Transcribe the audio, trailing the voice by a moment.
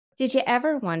Did you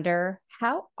ever wonder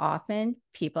how often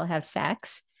people have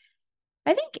sex?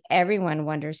 I think everyone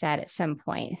wonders that at some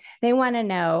point. They want to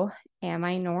know, am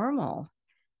I normal?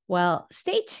 Well,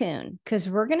 stay tuned because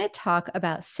we're going to talk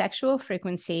about sexual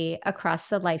frequency across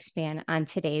the lifespan on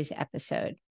today's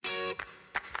episode.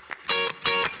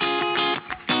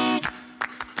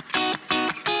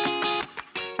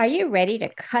 Are you ready to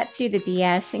cut through the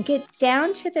BS and get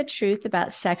down to the truth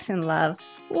about sex and love?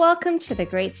 Welcome to the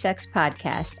Great Sex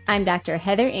Podcast. I'm Dr.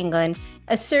 Heather England,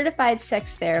 a certified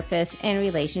sex therapist and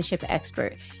relationship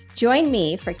expert. Join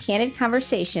me for candid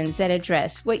conversations that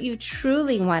address what you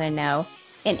truly want to know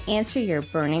and answer your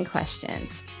burning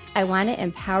questions. I want to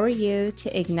empower you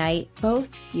to ignite both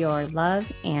your love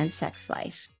and sex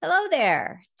life. Hello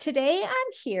there. Today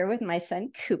I'm here with my son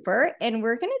Cooper, and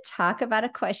we're going to talk about a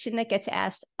question that gets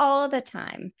asked all the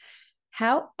time.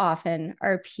 How often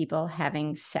are people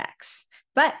having sex?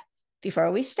 But before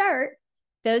we start,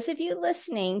 those of you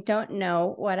listening don't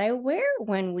know what I wear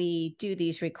when we do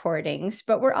these recordings,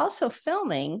 but we're also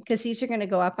filming because these are going to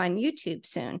go up on YouTube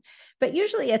soon. But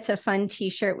usually it's a fun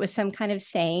t-shirt with some kind of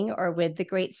saying or with the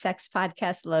Great Sex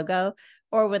Podcast logo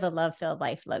or with a Love Filled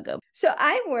Life logo. So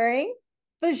I'm wearing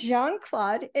the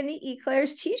Jean-Claude and the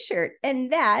Eclairs t-shirt,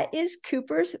 and that is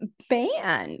Cooper's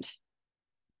band.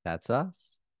 That's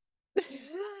us.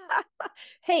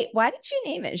 Hey, why did you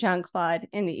name it Jean-Claude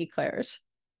and the Eclairs?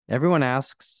 Everyone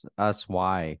asks us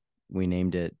why we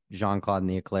named it Jean-Claude and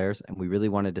the Eclairs, and we really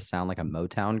wanted to sound like a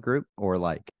Motown group or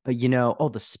like,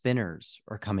 the Spinners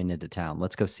are coming into town.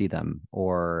 Let's go see them.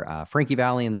 Or Frankie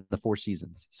Valli and the Four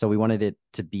Seasons. So we wanted it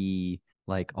to be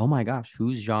like, oh my gosh,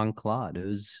 who's Jean-Claude?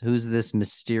 Who's this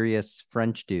mysterious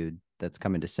French dude that's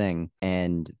coming to sing?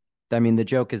 And I mean, the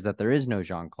joke is that there is no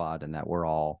Jean-Claude and that we're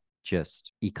all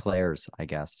just Eclairs, I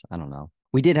guess. I don't know.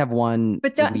 We did have one.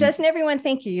 But doesn't everyone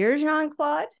think you're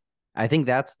Jean-Claude? I think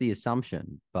that's the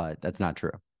assumption, but that's not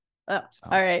true. Oh, so,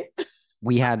 all right.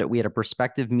 We had a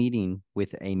prospective meeting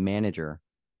with a manager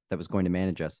that was going to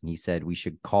manage us, and he said we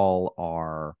should call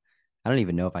our, I don't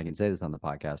even know if I can say this on the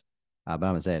podcast, but I'm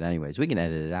going to say it anyways. We can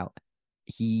edit it out.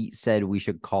 He said we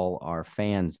should call our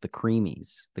fans the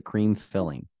Creamies, the cream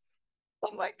filling.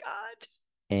 Oh my God.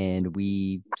 And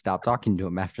we stopped talking to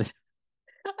him after that.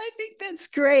 I think that's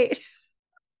great.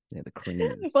 Yeah, the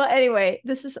Creamies. Well, anyway,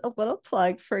 this is a little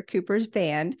plug for Cooper's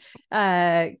band.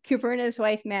 Cooper and his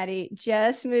wife, Maddie,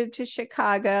 just moved to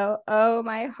Chicago. Oh,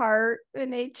 my heart.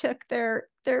 And they took their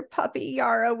puppy,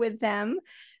 Yara, with them.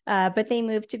 But they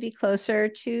moved to be closer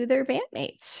to their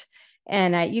bandmates.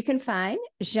 And you can find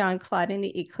Jean-Claude and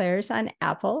the Eclairs on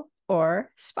Apple or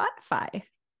Spotify.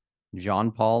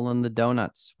 Jean-Paul and the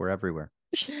Donuts. We're everywhere.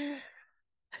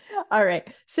 All right.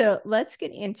 So let's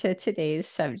get into today's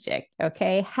subject.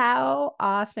 Okay. How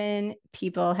often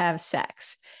people have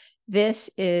sex? This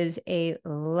is a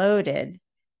loaded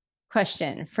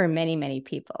question for many, many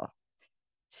people.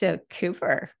 So,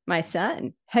 Cooper, my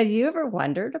son, have you ever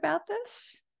wondered about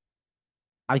this?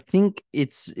 I think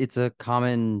it's a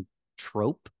common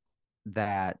trope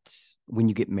that when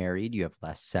you get married, you have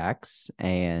less sex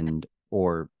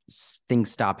or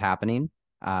things stop happening.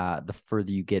 The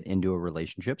further you get into a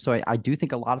relationship. So I do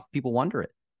think a lot of people wonder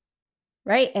it.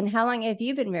 Right. And how long have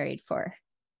you been married for?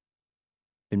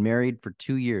 Been married for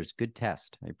 2 years. Good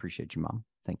test. I appreciate you, Mom.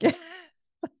 Thank you.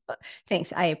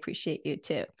 Thanks. I appreciate you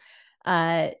too.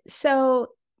 So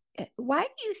why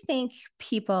do you think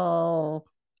people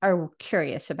are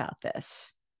curious about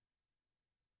this?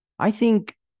 I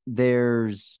think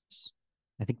there's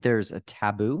a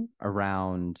taboo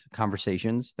around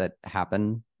conversations that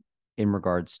happen in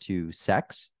regards to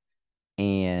sex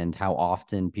and how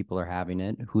often people are having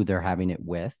it, who they're having it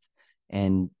with.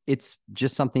 And it's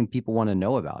just something people want to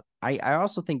know about. I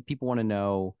also think people want to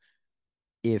know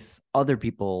if other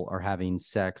people are having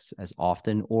sex as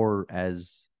often or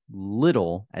as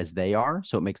little as they are.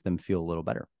 So it makes them feel a little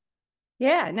better.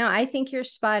 Yeah, no, I think you're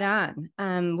spot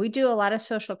on. We do a lot of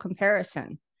social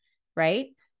comparison, right?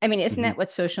 I mean, isn't that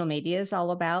what social media is all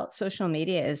about? Social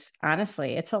media is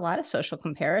honestly, it's a lot of social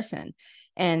comparison.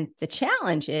 And the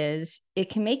challenge is it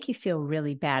can make you feel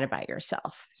really bad about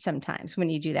yourself sometimes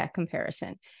when you do that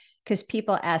comparison, because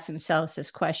people ask themselves this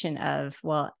question of,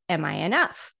 well, am I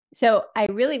enough? So I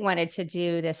really wanted to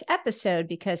do this episode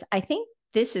because I think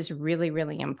this is really,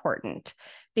 really important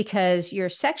because your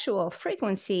sexual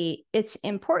frequency, it's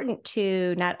important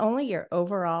to not only your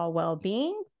overall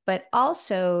well-being, but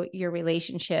also your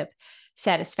relationship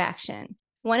satisfaction.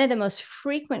 One of the most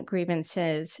frequent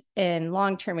grievances in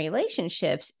long-term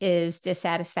relationships is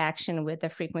dissatisfaction with the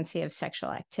frequency of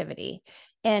sexual activity.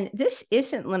 And this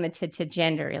isn't limited to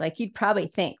gender. Like you'd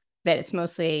probably think that it's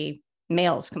mostly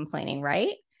males complaining,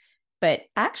 right? but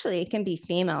actually it can be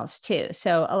females too.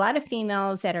 So a lot of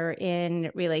females that are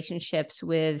in relationships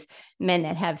with men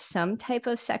that have some type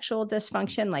of sexual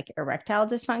dysfunction, like erectile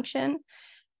dysfunction,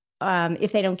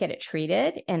 if they don't get it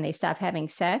treated and they stop having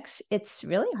sex, it's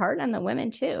really hard on the women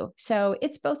too. So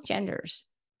it's both genders.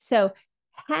 So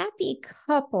happy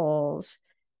couples,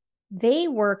 they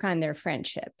work on their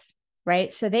friendship,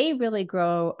 right? So they really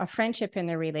grow a friendship in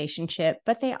their relationship,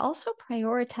 but they also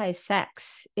prioritize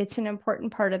sex. It's an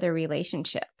important part of their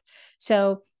relationship.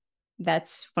 So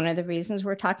that's one of the reasons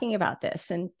we're talking about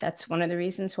this. And that's one of the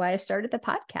reasons why I started the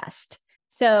podcast.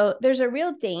 So there's a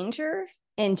real danger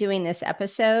in doing this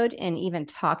episode and even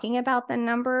talking about the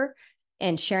number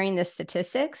and sharing the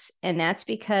statistics. And that's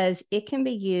because it can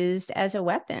be used as a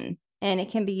weapon, and it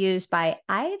can be used by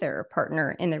either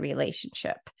partner in the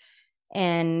relationship.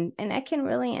 And that can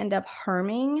really end up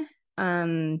harming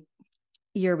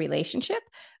your relationship,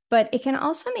 but it can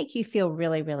also make you feel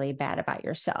really, really bad about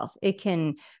yourself. It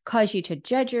can cause you to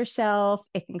judge yourself.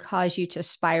 It can cause you to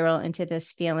spiral into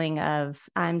this feeling of,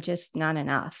 I'm just not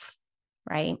enough,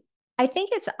 right? I think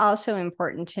it's also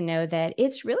important to know that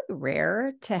it's really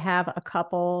rare to have a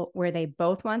couple where they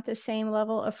both want the same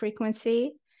level of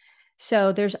frequency.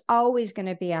 So there's always going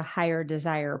to be a higher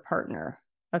desire partner.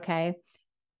 Okay.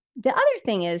 The other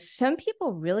thing is, some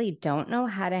people really don't know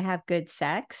how to have good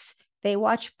sex. They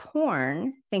watch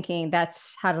porn thinking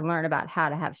that's how to learn about how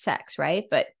to have sex, right?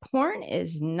 But porn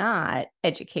is not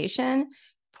education.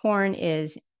 Porn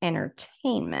is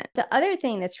entertainment. The other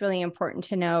thing that's really important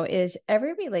to know is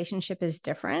every relationship is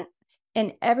different.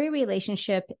 And every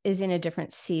relationship is in a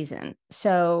different season.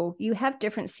 So you have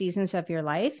different seasons of your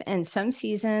life, and some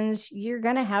seasons you're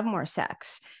going to have more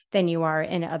sex than you are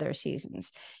in other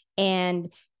seasons.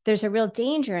 And there's a real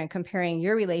danger in comparing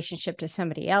your relationship to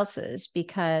somebody else's,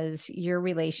 because your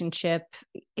relationship,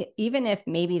 even if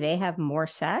maybe they have more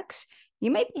sex, you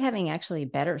might be having actually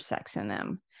better sex in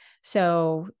them.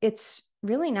 So it's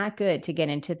really not good to get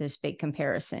into this big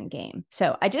comparison game.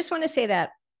 So I just want to say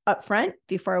that up front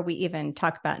before we even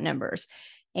talk about numbers.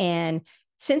 And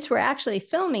since we're actually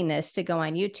filming this to go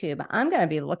on YouTube, I'm going to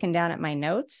be looking down at my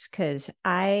notes, because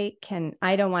I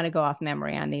don't want to go off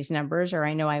memory on these numbers, or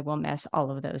I know I will mess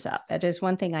all of those up. That is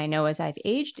one thing I know as I've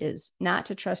aged, is not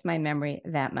to trust my memory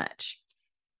that much.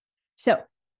 So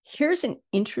here's an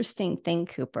interesting thing,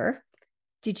 Cooper.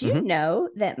 Did you know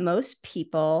that most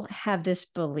people have this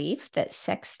belief that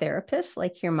sex therapists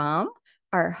like your mom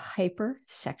are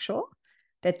hypersexual,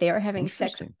 that they are having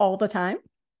sex all the time?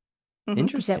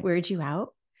 Does that weird you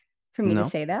out for me to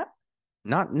say that?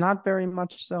 Not very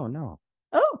much so, no.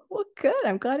 Oh, well, good.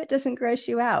 I'm glad it doesn't gross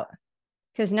you out,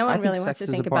 because no one really wants to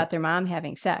think about their mom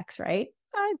having sex, right?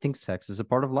 I think sex is a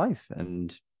part of life.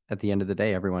 And at the end of the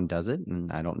day, everyone does it.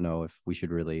 And I don't know if we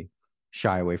should really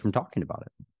shy away from talking about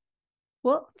it.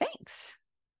 Well, thanks.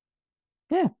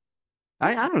 Yeah.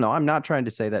 I don't know. I'm not trying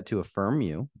to say that to affirm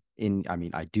you.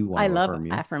 I do want to affirm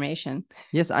you. Affirmation.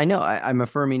 Yes, I know. I'm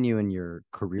affirming you in your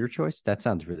career choice. That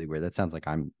sounds really weird. That sounds like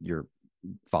I'm your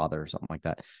father or something like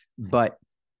that. But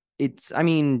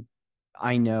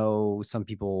I know some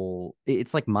people,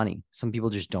 it's like money. Some people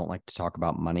just don't like to talk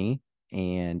about money,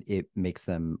 and it makes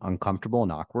them uncomfortable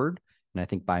and awkward. And I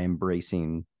think by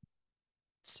embracing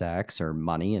sex or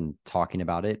money and talking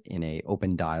about it in a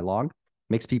open dialogue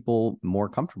makes people more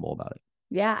comfortable about it.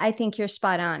 Yeah, I think you're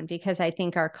spot on, because I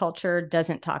think our culture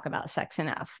doesn't talk about sex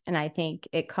enough. And I think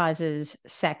it causes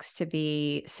sex to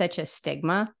be such a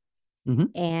stigma.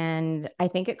 And I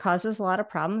think it causes a lot of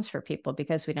problems for people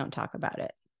because we don't talk about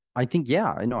it. I think,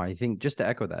 yeah, I know. I think, just to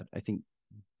echo that, I think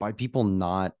by people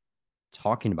not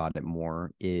talking about it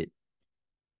more, it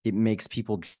makes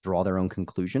people draw their own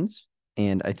conclusions.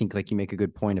 And I think, like, you make a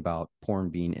good point about porn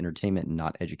being entertainment and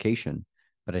not education.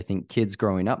 But I think kids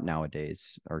growing up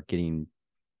nowadays are getting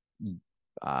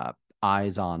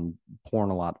eyes on porn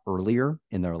a lot earlier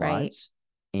in their lives,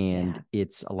 and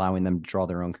it's allowing them to draw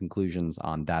their own conclusions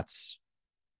on that's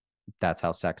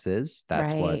how sex is.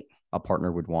 That's what a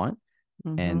partner would want.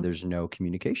 And there's no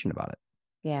communication about it.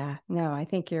 Yeah, no, I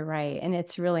think you're right. And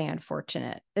it's really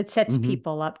unfortunate. It sets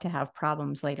people up to have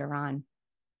problems later on.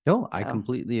 No, I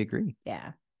completely agree.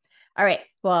 Yeah. All right.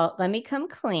 Well, let me come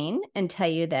clean and tell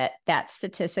you that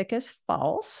statistic is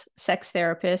false. Sex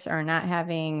therapists are not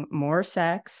having more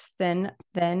sex than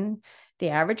the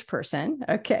average person.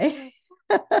 Okay.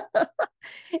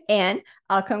 And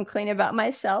I'll come clean about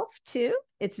myself too.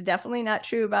 It's definitely not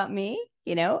true about me.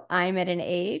 You know, I'm at an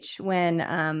age when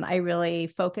I really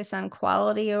focus on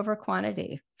quality over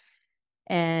quantity.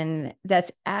 And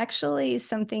that's actually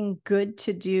something good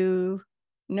to do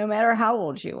no matter how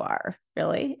old you are,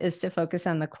 really, is to focus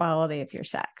on the quality of your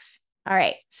sex. All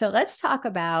right. So let's talk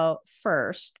about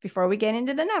first, before we get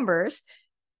into the numbers,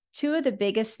 two of the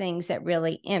biggest things that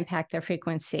really impact the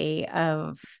frequency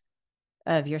of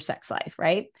your sex life,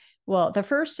 right? Well, the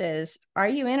first is, are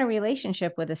you in a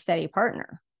relationship with a steady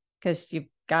partner? Because you've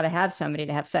got to have somebody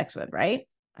to have sex with, right?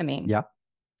 I mean, Yeah,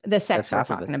 the that's sex we're half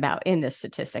of it. talking about in this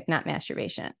statistic, not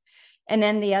masturbation. And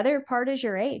then the other part is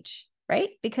your age, right?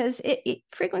 Because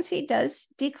frequency does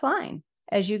decline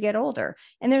as you get older.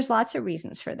 And there's lots of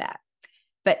reasons for that.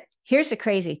 But here's the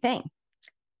crazy thing,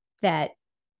 that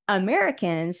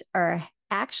Americans are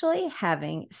actually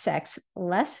having sex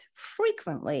less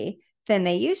frequently than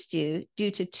they used to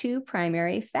due to two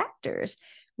primary factors.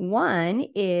 One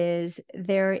is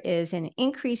there is an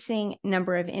increasing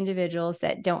number of individuals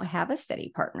that don't have a steady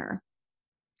partner,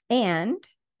 and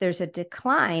there's a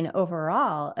decline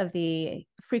overall of the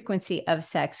frequency of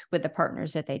sex with the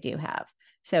partners that they do have.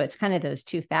 So it's kind of those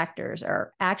two factors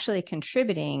are actually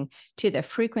contributing to the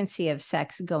frequency of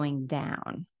sex going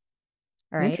down.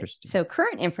 All right. Interesting. So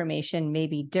current information may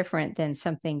be different than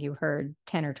something you heard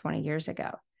 10 or 20 years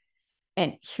ago.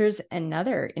 And here's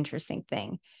another interesting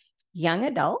thing. Young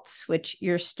adults, which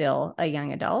you're still a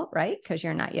young adult, right? Because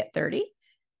you're not yet 30.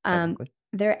 Technically.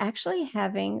 They're actually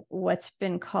having what's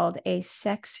been called a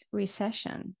sex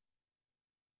recession.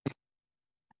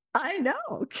 I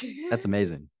know. That's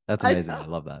amazing. That's I amazing. I know.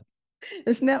 love that.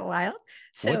 Isn't that wild? What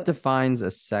So defines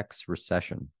a sex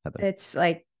recession, Heather? it's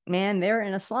like, man, they're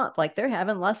in a slump. Like they're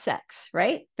having less sex,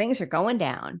 right? Things are going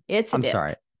down. It's a I'm dip.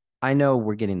 sorry. I know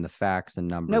we're getting the facts and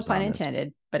No numbers pun on this,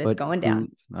 intended, but it's but going who?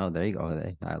 down. Oh, there you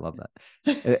go. I love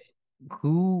that.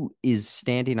 Who is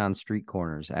standing on street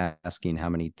corners asking how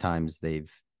many times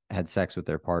they've had sex with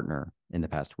their partner in the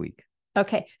past week?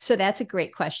 Okay, so that's a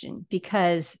great question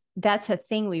because that's a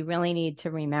thing we really need to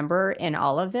remember in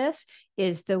all of this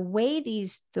is the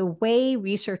way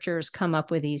researchers come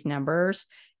up with these numbers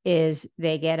is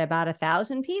they get about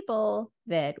 1,000 people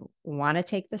that want to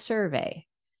take the survey.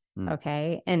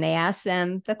 Okay. And they ask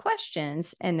them the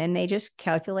questions and then they just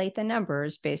calculate the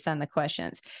numbers based on the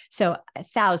questions. So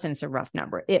 1,000 is a rough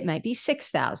number. It might be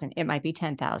 6,000. It might be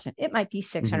 10,000. It might be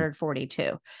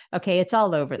 642. Okay. It's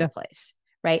all over the place,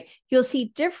 right? You'll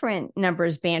see different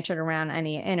numbers bantered around on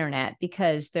the internet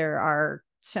because there are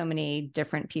so many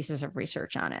different pieces of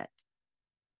research on it,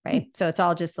 right? So it's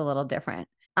all just a little different.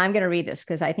 I'm going to read this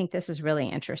because I think this is really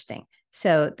interesting.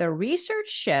 So the research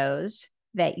shows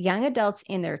that young adults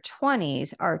in their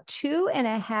 20s are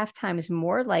 2.5 times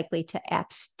more likely to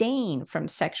abstain from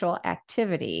sexual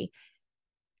activity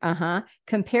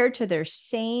compared to their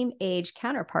same age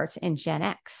counterparts in Gen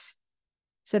X.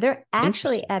 So they're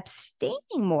actually abstaining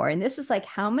more. And this is like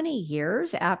how many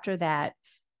years after that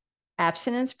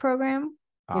abstinence program?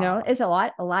 It's a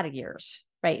lot of years,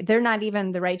 right? They're not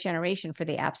even the right generation for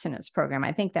the abstinence program.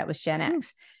 I think that was Gen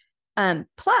X.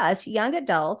 Plus, young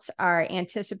adults are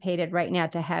anticipated right now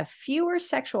to have fewer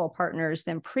sexual partners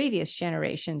than previous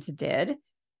generations did.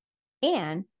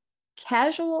 And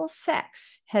casual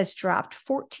sex has dropped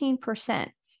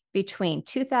 14% between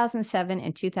 2007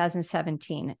 and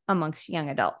 2017 amongst young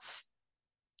adults.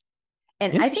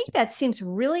 And I think that seems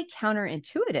really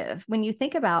counterintuitive when you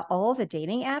think about all the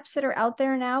dating apps that are out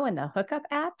there now and the hookup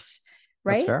apps,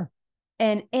 right? That's fair.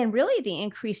 And really the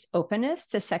increased openness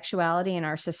to sexuality in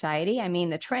our society. I mean,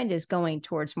 the trend is going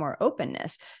towards more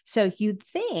openness. So you'd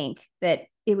think that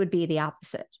it would be the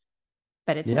opposite,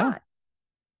 but it's not.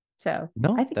 So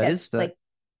I think that's like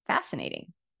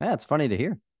fascinating. Yeah, it's funny to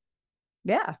hear.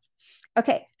 Yeah.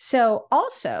 Okay. So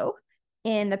also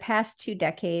in the past 2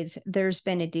 decades, there's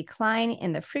been a decline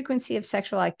in the frequency of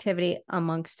sexual activity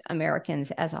amongst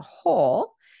Americans as a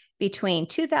whole. Between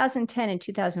 2010 and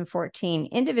 2014,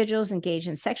 individuals engaged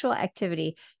in sexual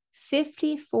activity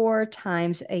 54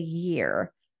 times a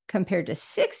year compared to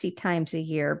 60 times a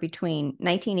year between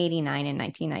 1989 and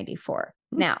 1994.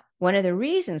 Now, one of the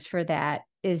reasons for that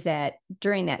is that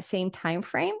during that same time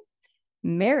frame,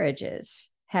 marriages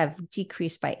have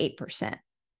decreased by 8%.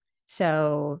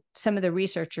 So some of the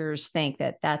researchers think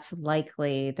that that's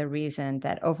likely the reason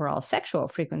that overall sexual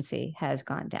frequency has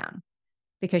gone down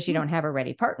because you don't have a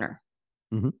ready partner.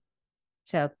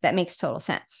 So that makes total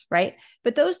sense, right?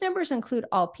 But those numbers include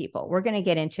all people. We're going to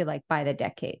get into like by the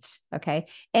decades, okay?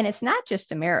 And it's not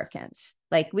just Americans.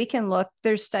 Like we can look,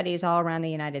 there's studies all around the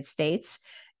United States.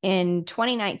 In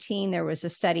 2019, there was a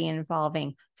study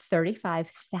involving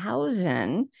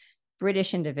 35,000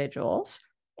 British individuals,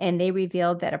 and they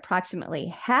revealed that approximately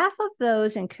half of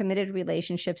those in committed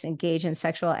relationships engage in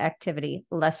sexual activity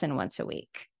less than once a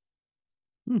week.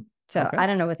 So I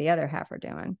don't know what the other half are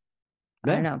doing. I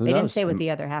don't know. They didn't say what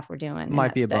the other half were doing. It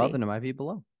might be above and it might be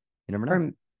below. You never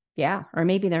know. Yeah. Or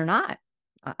maybe they're not.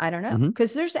 I don't know. Hmm.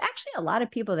 Because there's actually a lot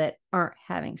of people that aren't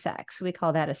having sex. We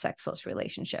call that a sexless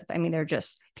relationship. I mean, they're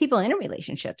just people in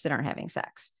relationships that aren't having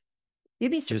sex. You'd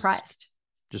be Just surprised.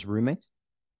 just roommates.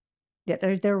 Yeah,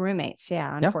 they're roommates.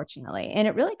 Yeah, Yeah. unfortunately. And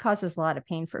it really causes a lot of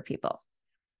pain for people.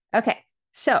 Okay.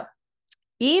 So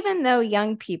even though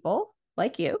young people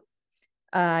like you,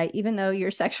 even though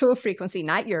your sexual frequency,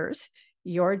 not yours,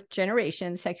 your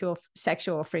generation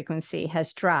sexual frequency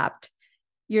has dropped,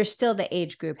 you're still the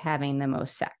age group having the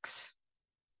most sex.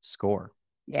 Score.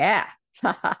 Yeah.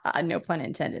 No pun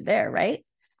intended there, right?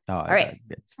 Oh, All right.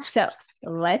 So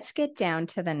let's get down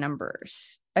to the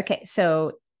numbers. Okay.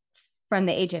 So from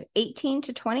the age of 18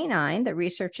 to 29, the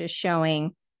research is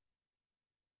showing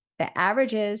the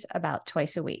average is about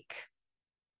twice a week,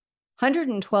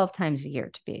 112 times a year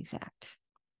to be exact.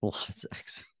 a lot of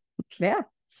sex. Yeah.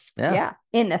 Yeah. Yeah.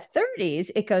 In the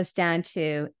 30s, it goes down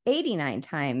to 89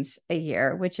 times a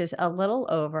year, which is a little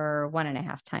over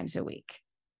 1.5 times a week.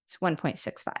 It's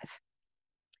 1.65.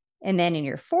 And then in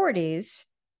your 40s,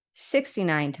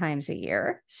 69 times a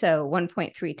year. So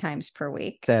 1.3 times per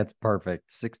week. That's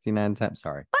perfect. 69 times.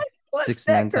 Sorry. Wasn't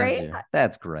 69 that times a great? year.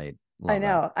 That's great. I Love that.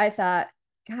 know. I thought,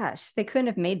 gosh, they couldn't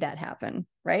have made that happen.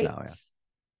 Right. No, yeah.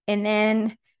 And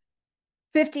then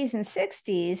 50s and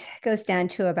 60s goes down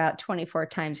to about 24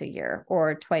 times a year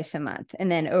or twice a month. And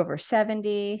then over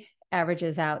 70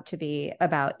 averages out to be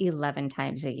about 11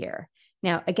 times a year.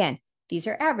 Now, again, these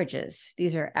are averages.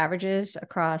 These are averages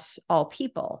across all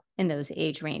people in those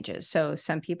age ranges. So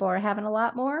some people are having a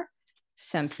lot more,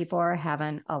 some people are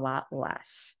having a lot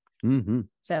less. Mm-hmm.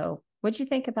 So, what'd you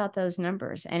think about those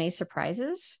numbers? Any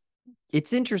surprises?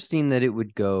 It's interesting that it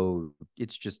would go,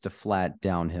 it's just a flat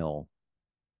downhill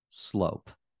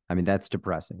slope. I mean, that's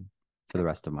depressing for the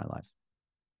rest of my life.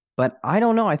 But I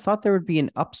don't know. I thought there would be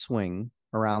an upswing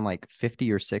around like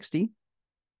 50 or 60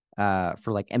 for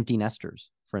like empty nesters,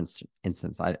 for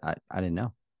instance. I didn't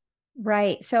know.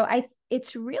 Right. So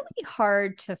it's really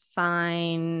hard to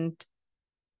find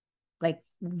like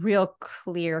real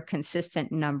clear,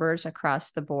 consistent numbers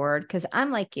across the board. Cause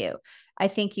I'm like you. I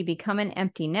think you become an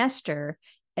empty nester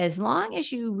as long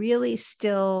as you really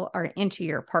still are into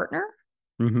your partner,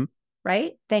 Mm-hmm.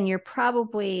 right? Then you're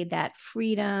probably that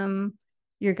freedom.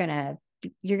 You're gonna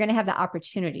you're gonna have the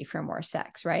opportunity for more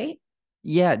sex, right?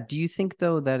 Yeah. Do you think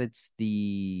though that it's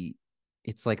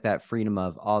like that freedom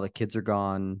of all the kids are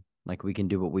gone, like we can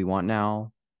do what we want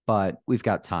now, but we've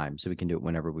got time, so we can do it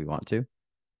whenever we want to.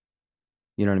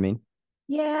 You know what I mean?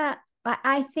 Yeah,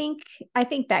 I think I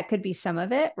think that could be some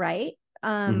of it, right?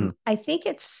 Mm-hmm. I think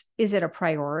is it a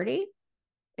priority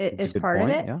It's a is good part of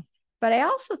point. it. Yeah. But I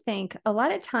also think a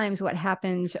lot of times what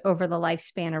happens over the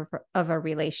lifespan of a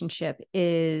relationship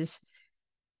is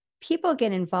people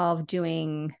get involved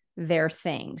doing their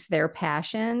things, their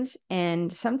passions,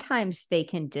 and sometimes they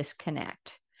can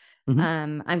disconnect.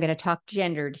 Mm-hmm. I'm going to talk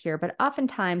gendered here, but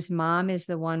oftentimes mom is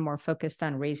the one more focused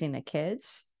on raising the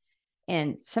kids.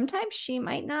 And sometimes she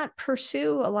might not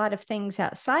pursue a lot of things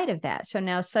outside of that. So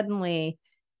now suddenly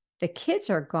the kids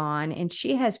are gone and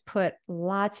she has put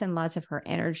lots and lots of her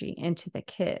energy into the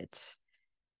kids.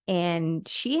 And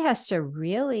she has to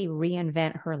really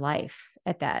reinvent her life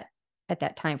at that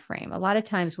time frame. A lot of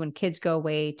times when kids go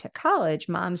away to college,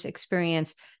 moms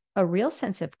experience a real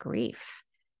sense of grief,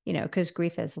 because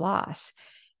grief is loss.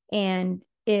 And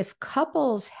if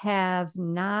couples have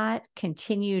not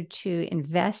continued to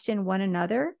invest in one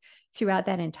another throughout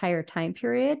that entire time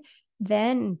period,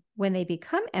 then when they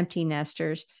become empty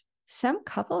nesters, some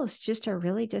couples just are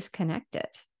really disconnected.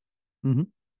 Mm-hmm.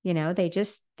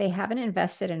 They haven't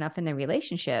invested enough in the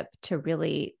relationship to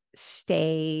really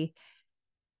stay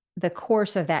the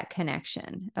course of that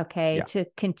connection, okay?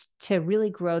 Yeah. To really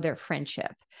grow their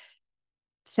friendship.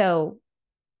 So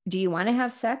do you want to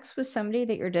have sex with somebody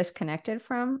that you're disconnected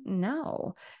from?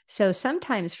 No. So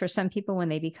sometimes for some people, when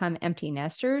they become empty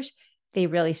nesters, they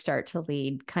really start to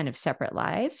lead kind of separate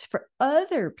lives. For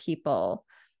other people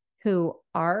who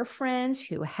are friends,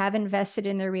 who have invested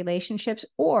in their relationships,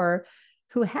 or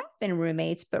who have been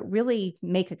roommates, but really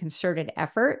make a concerted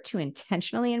effort to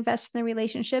intentionally invest in the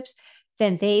relationships,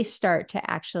 then they start to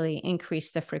actually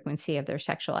increase the frequency of their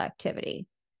sexual activity.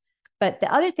 But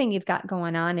the other thing you've got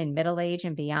going on in middle age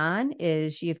and beyond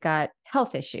is you've got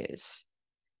health issues.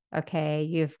 Okay.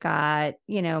 You've got,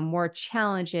 more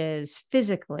challenges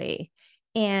physically.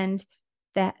 And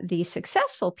that the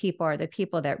successful people are the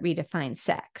people that redefine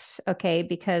sex. Okay.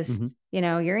 Because,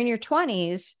 Mm-hmm. you're in your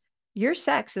 20s, your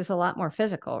sex is a lot more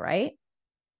physical, right?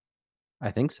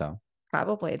 I think so.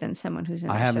 Probably than someone who's in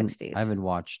I their haven't I 60s. haven't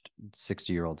watched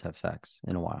 60-year-olds have sex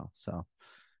in a while. So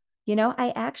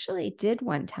I actually did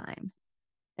one time.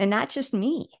 and not just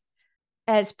me.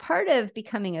 As part of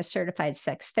becoming a certified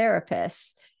sex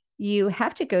therapist, you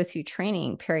have to go through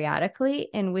training periodically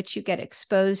in which you get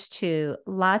exposed to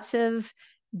lots of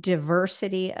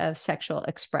diversity of sexual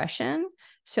expression.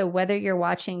 So whether you're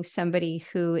watching somebody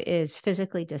who is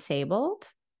physically disabled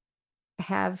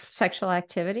have sexual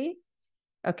activity,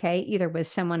 okay, either with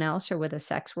someone else or with a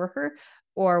sex worker,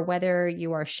 or whether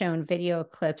you are shown video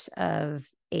clips of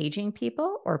aging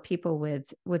people or people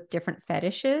with different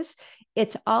fetishes,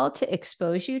 it's all to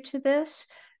expose you to this,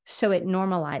 so it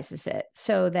normalizes it,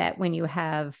 so that when you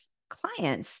have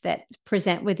clients that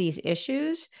present with these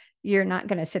issues, you're not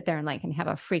going to sit there and have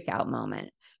a freak out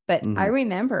moment. But I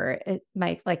remember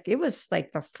it was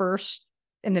like the first,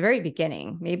 in the very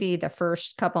beginning, maybe the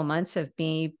first couple months of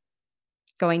me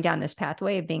going down this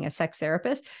pathway of being a sex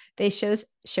therapist, they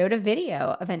showed a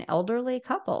video of an elderly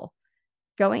couple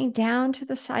going down to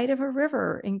the side of a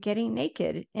river and getting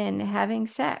naked and having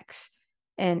sex.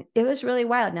 And it was really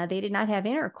wild. Now, they did not have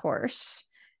intercourse.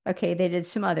 Okay, they did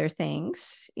some other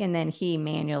things. And then he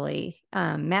manually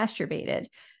masturbated.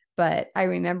 But I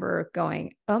remember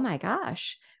going, oh my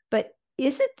gosh. But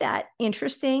isn't that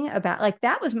interesting about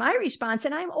that was my response,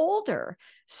 and I'm older.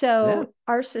 So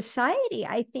our society,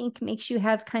 I think, makes you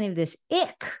have kind of this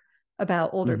ick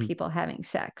about older people having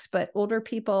sex, but older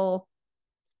people,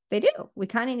 they do. We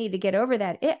kind of need to get over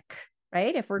that ick,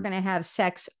 right? If we're going to have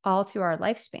sex all through our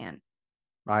lifespan.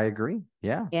 I agree.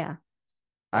 Yeah. Yeah.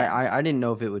 I didn't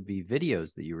know if it would be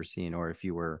videos that you were seeing or if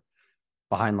you were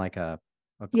behind like a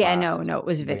yeah, glass no, it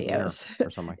was videos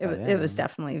or something like that. It was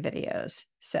definitely videos.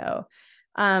 So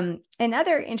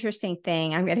another interesting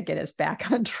thing, I'm going to get us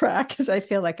back on track because I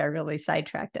feel like I really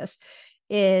sidetracked us,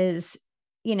 is,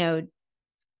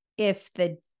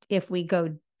 if we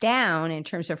go down in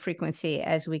terms of frequency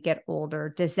as we get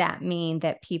older, does that mean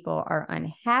that people are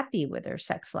unhappy with their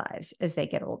sex lives as they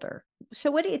get older? So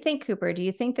what do you think, Cooper? Do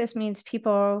you think this means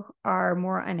people are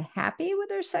more unhappy with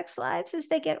their sex lives as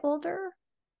they get older?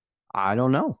 I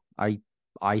don't know.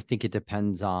 I think it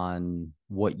depends on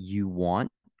what you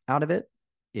want out of it.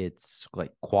 It's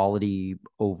like quality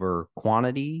over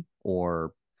quantity,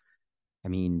 or I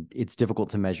mean, it's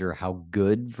difficult to measure how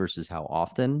good versus how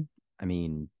often. I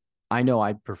mean, I know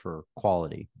I'd prefer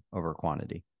quality over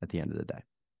quantity at the end of the day.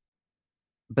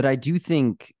 But I do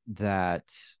think that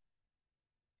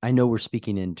I know we're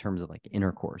speaking in terms of like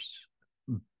intercourse,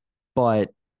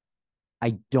 but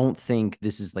I don't think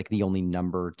this is like the only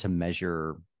number to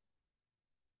measure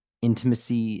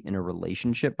intimacy in a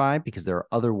relationship by, because there are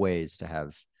other ways to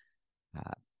have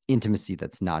intimacy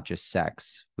that's not just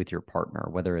sex with your partner,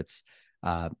 whether it's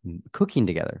cooking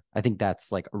together. I think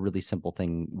that's like a really simple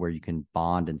thing where you can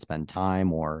bond and spend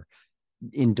time, or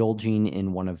indulging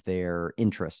in one of their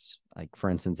interests. Like, for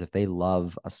instance, if they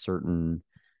love a certain,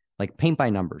 like paint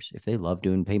by numbers, if they love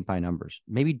doing paint by numbers,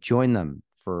 maybe join them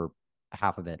for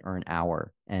half of it or an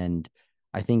hour. And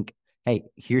I think, hey,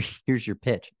 here's your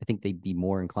pitch. I think they'd be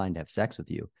more inclined to have sex with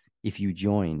you if you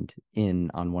joined in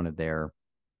on one of their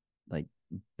like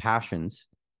passions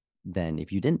than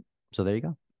if you didn't. So there you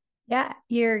go. Yeah,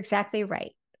 you're exactly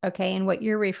right. Okay. And what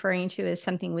you're referring to is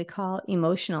something we call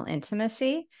emotional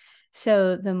intimacy.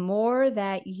 So the more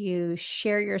that you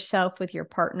share yourself with your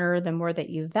partner, the more that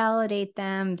you validate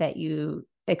them, that you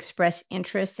express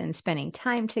interest in spending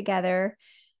time together,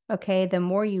 okay, the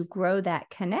more you grow that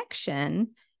connection,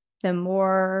 the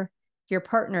more your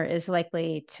partner is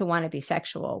likely to want to be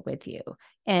sexual with you.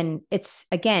 And it's,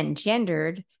 again,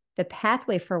 gendered. The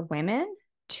pathway for women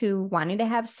to wanting to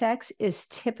have sex is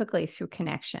typically through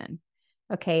connection.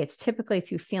 Okay, it's typically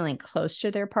through feeling close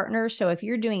to their partner. So if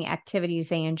you're doing activities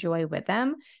they enjoy with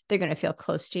them, they're going to feel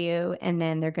close to you, and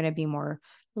then they're going to be more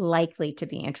likely to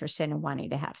be interested in wanting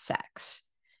to have sex.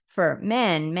 For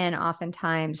men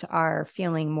oftentimes are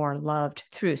feeling more loved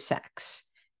through sex.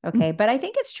 Okay, but I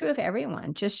think it's true of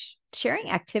everyone. Just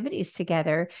sharing activities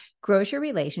together grows your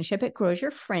relationship. It grows your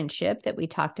friendship that we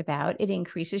talked about. It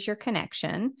increases your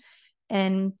connection.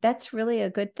 And that's really a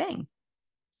good thing,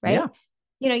 right? Yeah.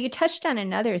 You touched on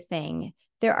another thing.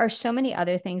 There are so many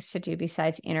other things to do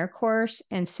besides intercourse.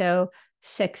 And so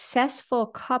successful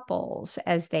couples,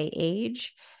 as they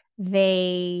age,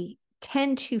 they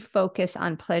tend to focus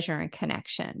on pleasure and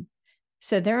connection.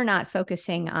 So they're not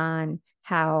focusing on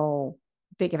how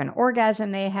big of an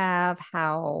orgasm they have,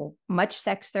 how much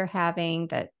sex they're having,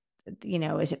 that,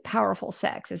 is it powerful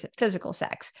sex? Is it physical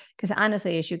sex? Because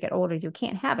honestly, as you get older, you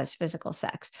can't have as physical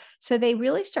sex. So they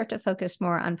really start to focus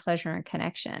more on pleasure and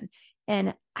connection.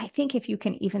 And I think if you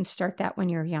can even start that when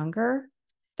you're younger,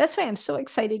 that's why I'm so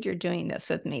excited you're doing this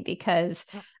with me, because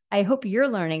I hope you're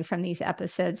learning from these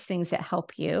episodes things that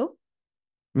help you.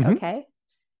 Okay.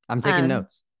 I'm taking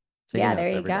notes. Yeah, there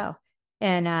you go.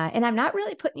 And I'm not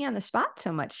really putting you on the spot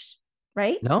so much,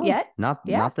 right? No, Yet.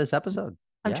 not this episode.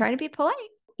 I'm trying to be polite,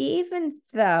 even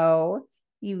though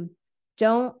you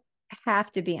don't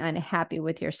have to be unhappy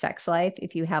with your sex life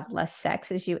if you have less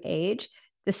sex as you age.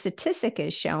 The statistic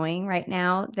is showing right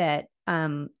now that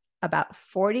about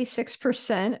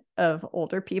 46% of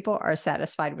older people are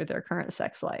satisfied with their current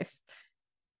sex life,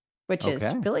 which is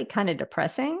really kind of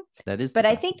depressing. That is But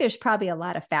I think there's probably a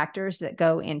lot of factors that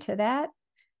go into that.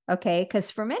 Okay.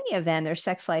 Because for many of them, their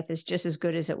sex life is just as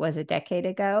good as it was a decade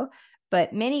ago.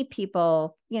 But many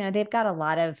people, they've got a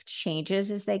lot of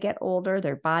changes as they get older.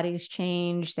 Their bodies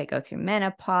change. They go through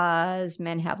menopause.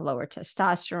 Men have lower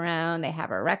testosterone. They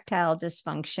have erectile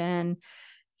dysfunction.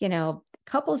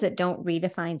 Couples that don't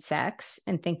redefine sex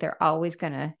and think they're always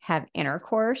going to have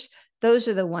intercourse, those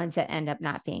are the ones that end up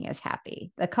not being as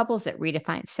happy. The couples that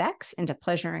redefine sex into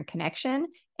pleasure and connection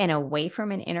and away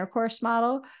from an intercourse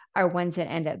model are ones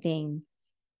that end up being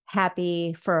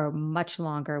happy for much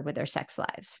longer with their sex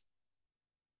lives.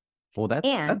 Well,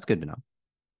 that's good to know.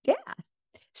 Yeah.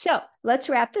 So let's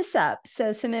wrap this up.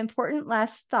 So some important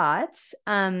last thoughts.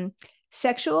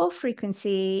 Sexual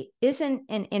frequency isn't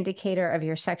an indicator of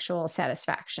your sexual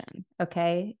satisfaction,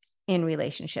 okay, in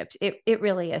relationships. It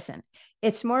really isn't.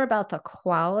 It's more about the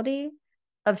quality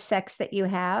of sex that you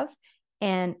have,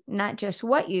 and not just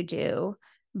what you do,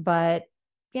 but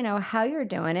how you're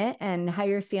doing it and how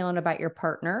you're feeling about your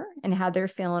partner and how they're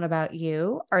feeling about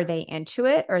you. Are they into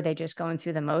it? Or are they just going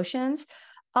through the motions?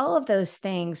 All of those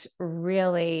things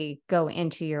really go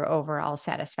into your overall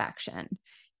satisfaction.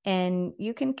 And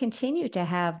you can continue to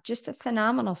have just a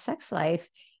phenomenal sex life,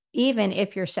 even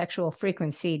if your sexual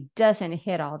frequency doesn't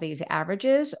hit all these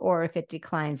averages or if it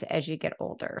declines as you get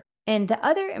older. And the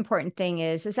other important thing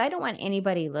is I don't want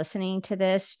anybody listening to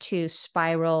this to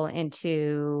spiral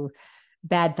into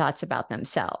bad thoughts about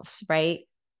themselves, right?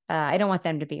 I don't want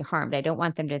them to be harmed. I don't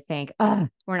want them to think, oh,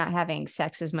 we're not having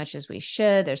sex as much as we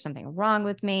should. There's something wrong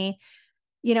with me.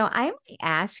 I might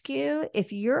ask you,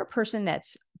 if you're a person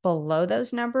that's below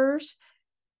those numbers,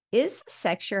 is the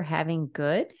sex you're having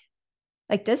good?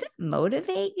 Like, does it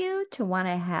motivate you to want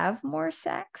to have more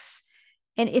sex?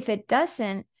 And if it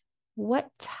doesn't,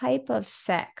 what type of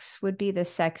sex would be the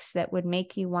sex that would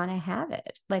make you want to have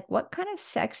it? Like, what kind of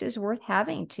sex is worth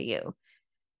having to you?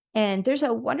 And there's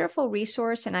a wonderful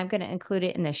resource, and I'm going to include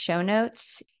it in the show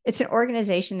notes. It's an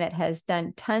organization that has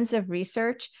done tons of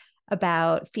research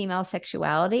about female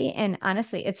sexuality. And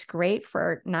honestly, it's great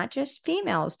for not just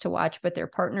females to watch, but their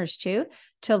partners too,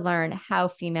 to learn how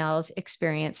females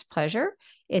experience pleasure.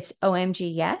 It's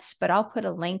OMG Yes, but I'll put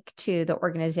a link to the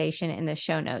organization in the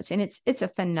show notes. And it's a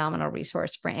phenomenal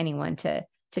resource for anyone to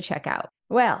check out.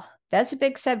 Well, that's a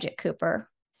big subject, Cooper.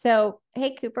 So,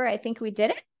 hey, Cooper, I think we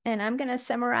did it. And I'm going to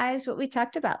summarize what we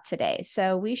talked about today.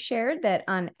 So we shared that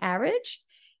on average,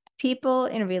 people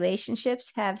in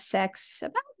relationships have sex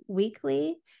about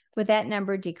weekly, with that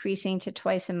number decreasing to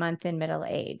twice a month in middle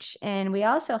age. And we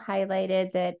also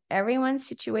highlighted that everyone's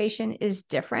situation is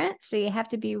different. So you have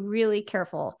to be really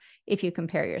careful if you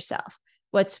compare yourself.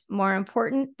 What's more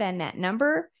important than that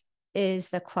number is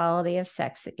the quality of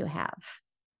sex that you have.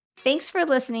 Thanks for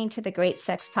listening to the Great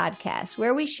Sex Podcast,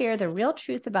 where we share the real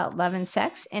truth about love and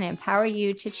sex and empower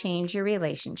you to change your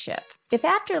relationship. If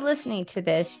after listening to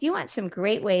this, you want some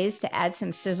great ways to add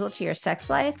some sizzle to your sex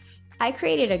life, I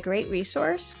created a great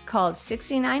resource called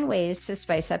 69 Ways to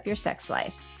Spice Up Your Sex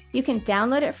Life. You can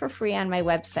download it for free on my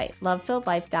website,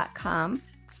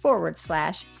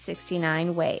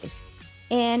 lovefilledlife.com/69 ways.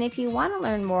 And if you want to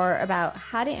learn more about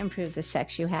how to improve the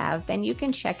sex you have, then you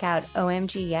can check out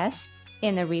OMG Yes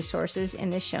in the resources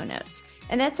in the show notes.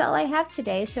 And that's all I have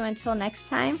today. So until next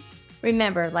time,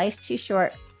 remember, life's too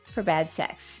short for bad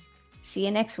sex. See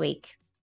you next week.